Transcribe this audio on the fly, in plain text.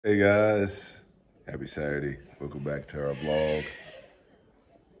Hey guys, happy Saturday. Welcome back to our vlog.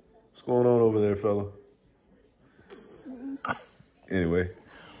 What's going on over there, fella? Anyway,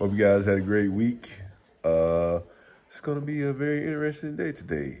 hope you guys had a great week. It's gonna be a very interesting day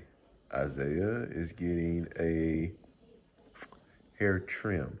today. Isaiah is getting a hair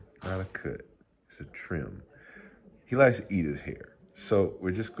trim, not a cut. It's a trim. He likes to eat his hair. So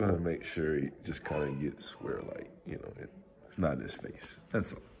we're just gonna make sure he just kind of gets where, like, it's not in his face.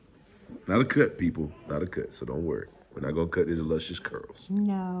 That's all. Not a cut, people. Not a cut, so don't worry. We're not going to cut his luscious curls.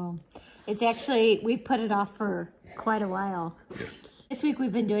 No. It's actually, we've put it off for quite a while. Yeah. This week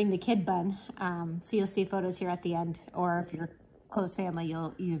we've been doing the kid bun. So you'll see photos here at the end. Or if you're close family,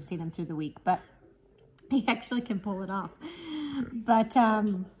 you've seen him through the week. But he actually can pull it off. But,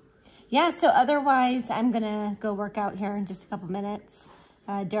 yeah, so otherwise, I'm going to go work out here in just a couple minutes.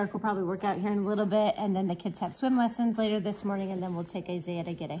 Derek will probably work out here in a little bit, and then the kids have swim lessons later this morning, and then we'll take Isaiah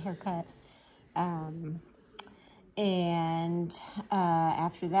to get a haircut.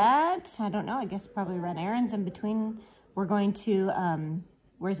 After that, I don't know, I guess probably run errands in between. We're going to,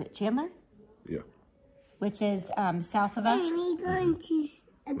 where is it, Chandler? Yeah. Which is south of us. Are going to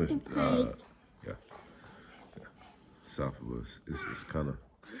the park? Yeah. South of us. It's kind of,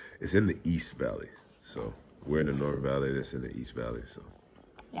 it's in the East Valley. So we're in the North Valley, that's in the East Valley, so.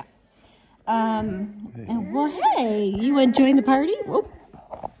 Yeah. And well, hey, you want to join the party? Whoop.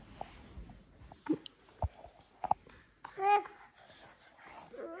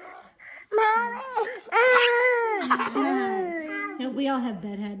 We all have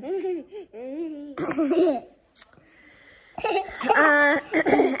bedhead.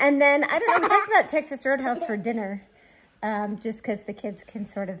 And then, I don't know, we talked about Texas Roadhouse for dinner. Just because the kids can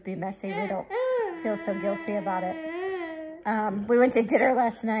sort of be messy. We don't feel so guilty about it. We went to dinner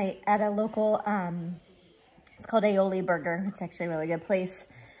last night at a local, it's called Aioli Burger. It's actually a really good place.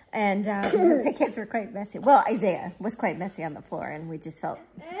 And the kids were quite messy. Well, Isaiah was quite messy on the floor, and we just felt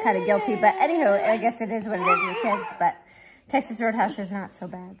kind of guilty. But anywho, I guess it is what it is with kids. But Texas Roadhouse is not so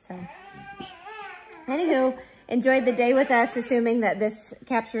bad. So anywho, enjoy the day with us, assuming that this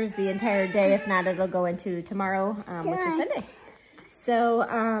captures the entire day. If not, it'll go into tomorrow, which is Sunday. So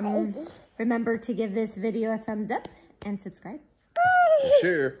remember to give this video a thumbs up and subscribe. And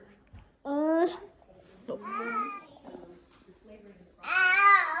share.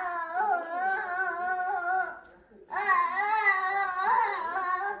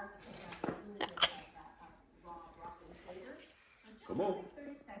 Come on.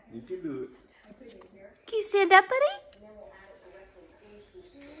 You can do it. Can you stand up, buddy?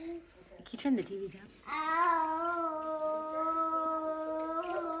 Can you turn the TV down?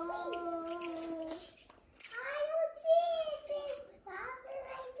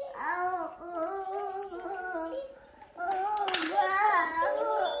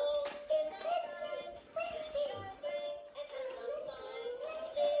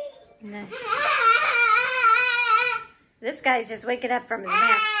 No. This guy's just waking up from his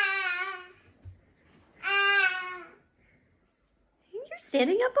nap. You're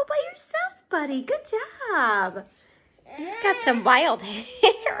standing up all by yourself, buddy. Good job. You've got some wild hair.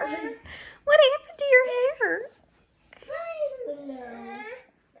 What happened to your hair? I don't know.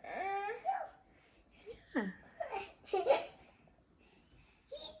 Yeah. He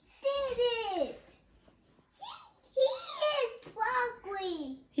did it. He ate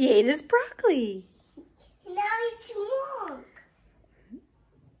broccoli. He ate his broccoli. Now he's smoked.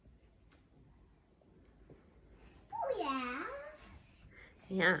 Oh, yeah.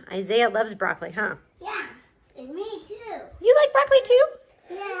 Yeah, Isaiah loves broccoli, huh? Yeah, and me too. You like broccoli too?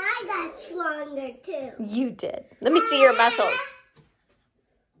 Yeah, I got stronger too. You did. Let me see your muscles.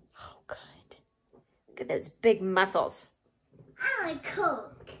 Oh, good. Look at those big muscles. I like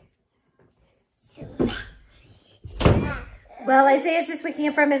Coke. Well, Isaiah's just waking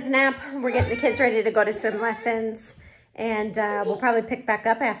up from his nap. We're getting the kids ready to go to swim lessons. And we'll probably pick back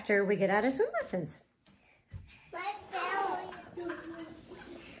up after we get out of swim lessons.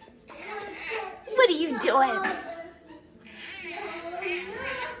 What are you doing?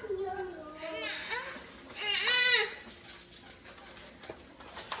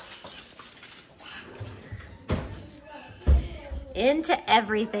 Into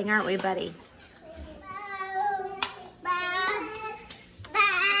everything, aren't we, buddy?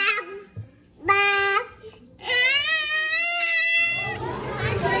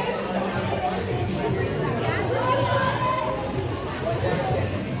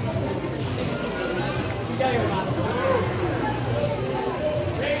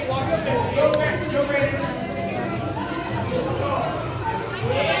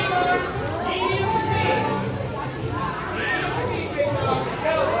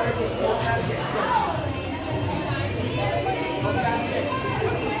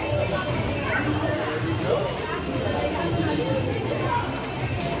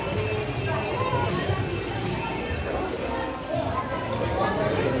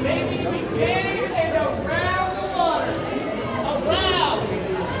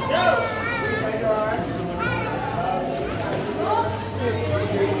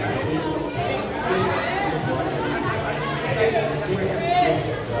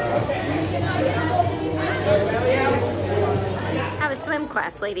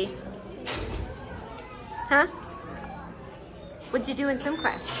 class, lady? Huh? What'd you do in swim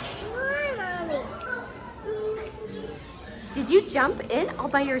class? Hi, Mommy. Did you jump in all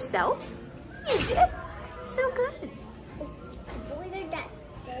by yourself? You did? So good. The boys are done.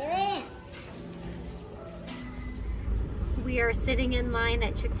 There. We are sitting in line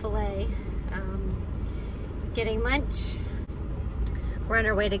at Chick-fil-A, getting lunch. We're on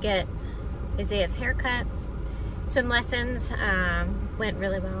our way to get Isaiah's haircut. Swim lessons went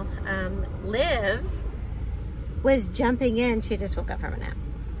really well. Liv was jumping in. She just woke up from a nap.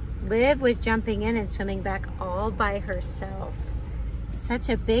 Liv was jumping in and swimming back all by herself. Such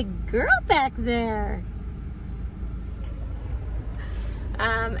a big girl back there.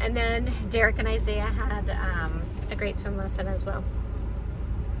 And then Derek and Isaiah had a great swim lesson as well.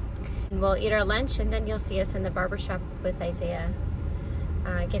 And we'll eat our lunch, and then you'll see us in the barber shop with Isaiah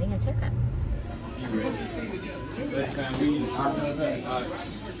getting his haircut.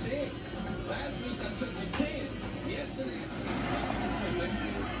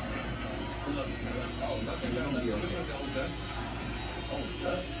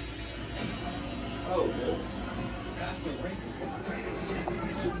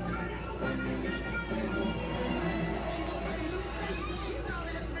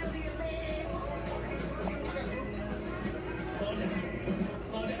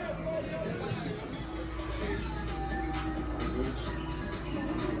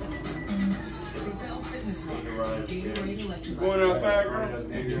 Going outside, bro?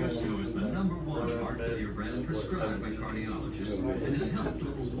 Biracial is the #1 heart failure brand prescribed by cardiologists and has helped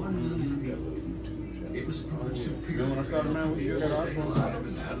over 1 million people. It was proven superior. When I started, man, we still got our People out of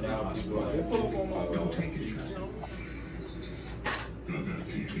and out of the hospital. Don't take it.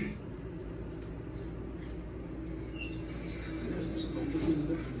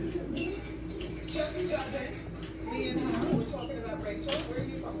 Me and her were talking about Rachel. Where are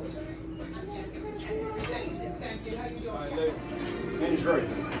you from? What's your name? Thank you. How you doing? In Detroit.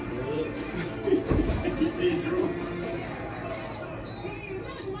 See, Drew.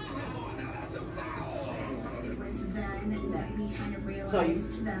 It was then that we kind of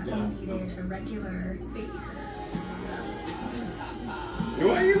realized that we needed a regular basis.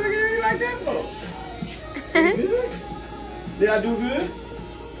 Why are you looking at me like that for? You good? Did I do good?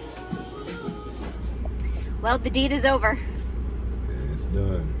 Well, the deed is over. It's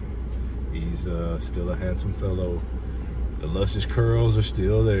done. He's still a handsome fellow. The luscious curls are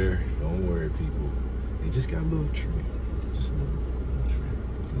still there. Don't worry, people. He just got a little trim. Just a little trim.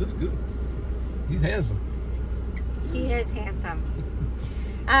 He looks good. He's handsome. He is handsome.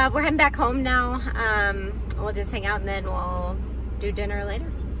 We're heading back home now. We'll just hang out and then we'll do dinner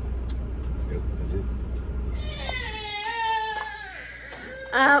later. Yep, that's it.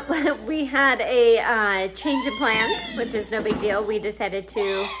 We had a change of plans, which is no big deal. We decided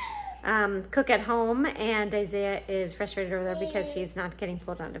to cook at home, and Isaiah is frustrated over there because he's not getting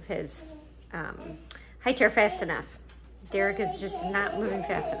pulled out of his high chair fast enough. Derek is just not moving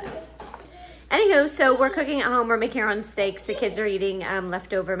fast enough. Anywho, so we're cooking at home. We're making our own steaks. The kids are eating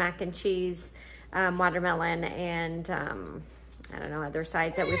leftover mac and cheese, watermelon, and I don't know, other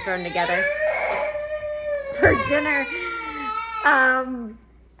sides that we've thrown together for dinner.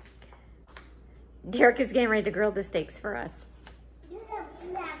 Derek is getting ready to grill the steaks for us.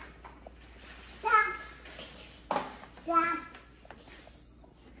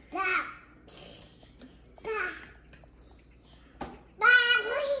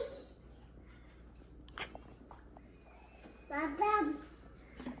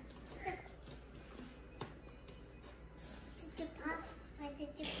 Did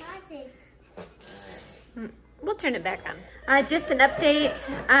you pause it? We'll turn it back on. Just an update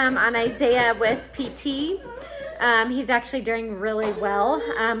on Isaiah with PT. He's actually doing really well.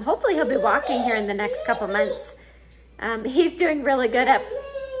 Hopefully he'll be walking here in the next couple months. He's doing really good at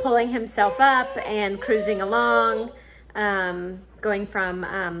pulling himself up and cruising along, going from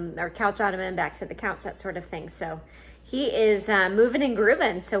our couch ottoman back to the couch, that sort of thing. So he is moving and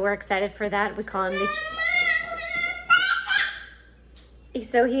grooving, so we're excited for that. We call him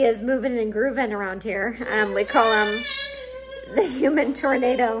so he is moving and grooving around here. We call him the human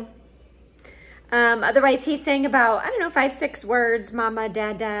tornado. Otherwise, he's saying about, 5, 6 words. Mama,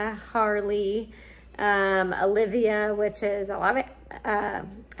 Dada, Harley, Olivia, which is a lot of,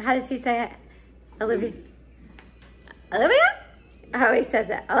 how does he say it? Olivia? Olivia? How he says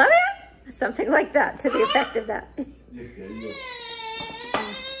it? Olivia? Something like that, to the effect of that.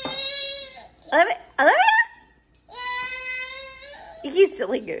 Olivia? Olivia? You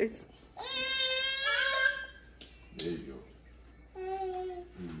silly goose. There you go.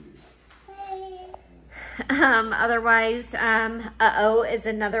 Otherwise, uh-oh is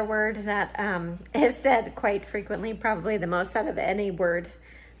another word that is said quite frequently, probably the most out of any word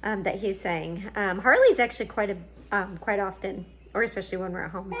that he's saying. Harley's actually quite often, or especially when we're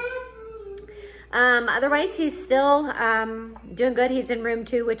at home. Otherwise, he's still doing good. He's in room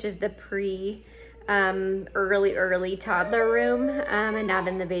 2, which is the early toddler room, and not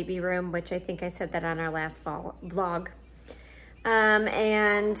in the baby room, which I think I said that on our last vlog.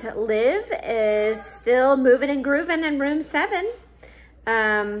 And Liv is still moving and grooving in room 7.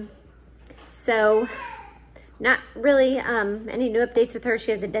 So not really any new updates with her.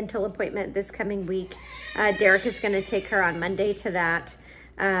 She has a dental appointment this coming week. Derek is going to take her on Monday to that.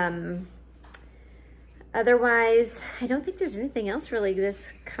 Otherwise, I don't think there's anything else really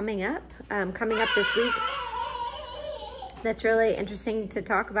coming up this week that's really interesting to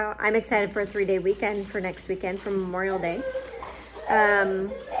talk about. I'm excited for a 3-day weekend for next weekend for Memorial Day. Other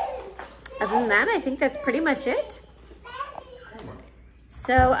than that, I think that's pretty much it.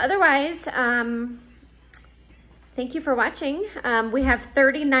 So otherwise, thank you for watching. We have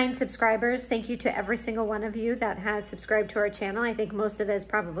 39 subscribers. Thank you to every single one of you that has subscribed to our channel. I think most of it is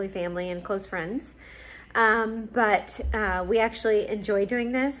probably family and close friends. But we actually enjoy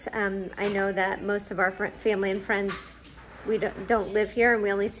doing this. I know that most of our family and friends, we don't live here, and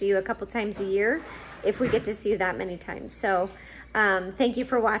we only see you a couple times a year if we get to see you that many times. So thank you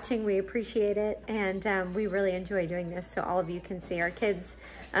for watching. We appreciate it, and we really enjoy doing this so all of you can see our kids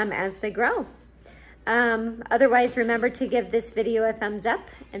as they grow. Otherwise, remember to give this video a thumbs up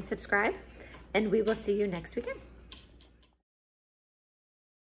and subscribe, and we will see you next weekend.